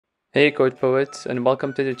Hey Code Poets, and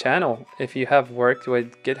welcome to the channel. If you have worked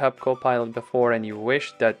with GitHub Copilot before and you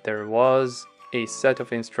wish that there was a set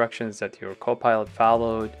of instructions that your Copilot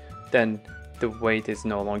followed, then the wait is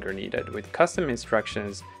no longer needed. With custom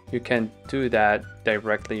instructions, you can do that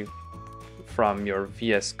directly from your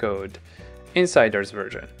VS Code Insider's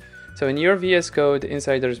version. So in your VS Code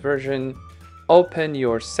Insider's version, open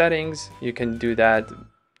your settings. You can do that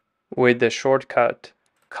with the shortcut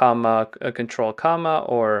comma, control comma,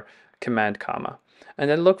 or command comma. And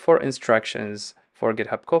then look for instructions for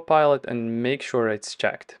GitHub Copilot and make sure it's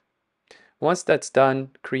checked. Once that's done,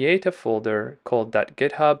 create a folder called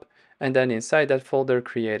 .github, and then inside that folder,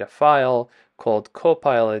 create a file called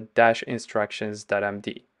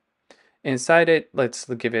copilot-instructions.md. Inside it, let's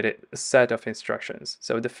give it a set of instructions.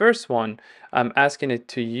 So the first one, I'm asking it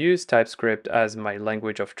to use TypeScript as my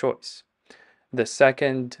language of choice. The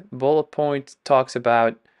second bullet point talks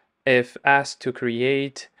about if asked to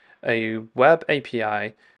create a web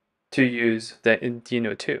API to use the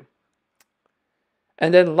Dino2.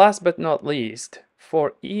 And then last but not least,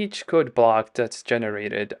 for each code block that's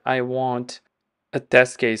generated, I want a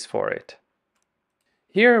test case for it.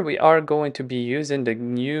 Here we are going to be using the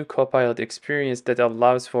new Copilot experience that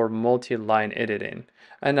allows for multi-line editing.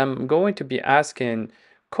 And I'm going to be asking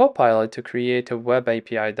Copilot to create a web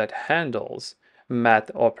API that handles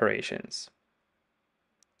math operations.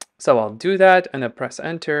 So I'll do that and I press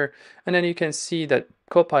enter, and then you can see that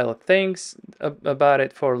Copilot thinks about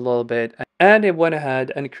it for a little bit, and it went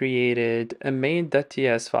ahead and created a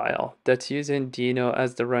main.ts file that's using Dino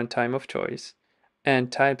as the runtime of choice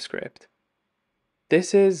and TypeScript.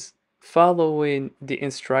 This is following the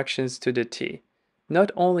instructions to the T.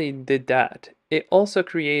 Not only did that, it also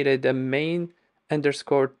created a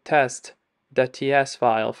main_test.ts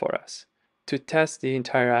file for us to test the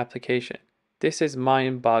entire application. This is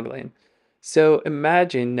mind-boggling. So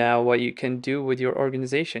imagine now what you can do with your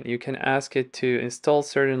organization. You can ask it to install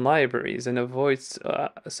certain libraries and avoid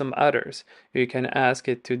some others. You can ask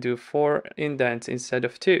it to do 4 indents instead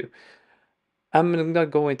of 2. I'm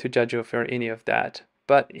not going to judge you for any of that.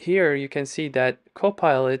 But here you can see that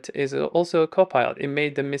Copilot is also a Copilot. It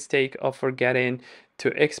made the mistake of forgetting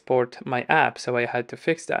to export my app, so I had to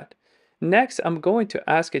fix that. Next, I'm going to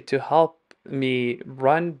ask it to help me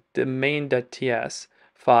run the main.ts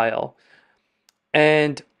file.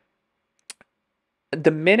 And the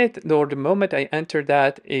moment I entered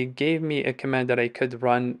that, it gave me a command that I could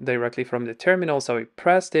run directly from the terminal. So I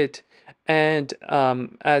pressed it, and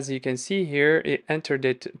as you can see here, it entered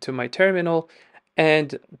it to my terminal.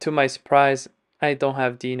 And to my surprise, I don't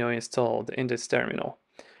have Dino installed in this terminal.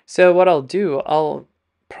 So what I'll do, I'll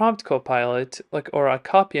prompt Copilot, or I'll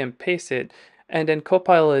copy and paste it, and then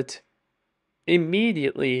Copilot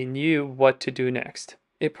immediately knew what to do next.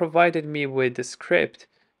 It provided me with the script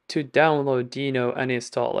to download Dino and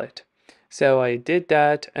install it. So I did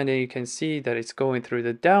that, and then you can see that it's going through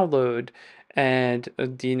the download, and a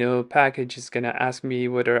Dino package is going to ask me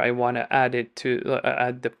whether I want to add it to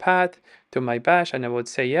add the path to my bash, and I would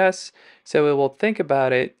say yes. So it will think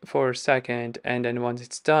about it for a second, and then once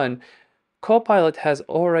it's done, Copilot has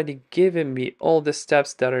already given me all the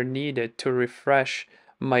steps that are needed to refresh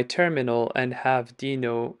my terminal and have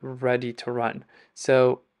Dino ready to run.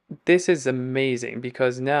 So this is amazing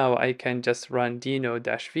because now I can just run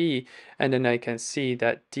Dino-v, and then I can see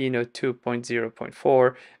that Dino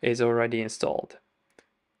 2.0.4 is already installed.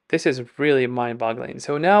 This is really mind-boggling.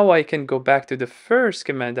 So now I can go back to the first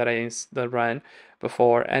command that I ran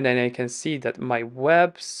before, and then I can see that my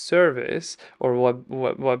web service or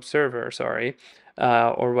web server, sorry,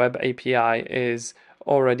 or web API is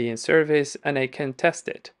already in service, and I can test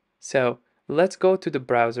it. So let's go to the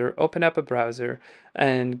browser, open up a browser,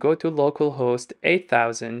 and go to localhost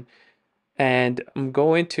 8000, and I'm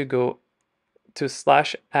going to go to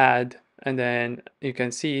 /add, and then you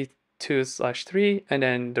can see 2/3, and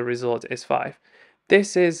then the result is 5.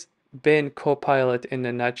 This is been Copilot in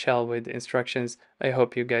a nutshell with instructions. I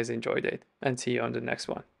hope you guys enjoyed it, and see you on the next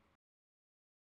one.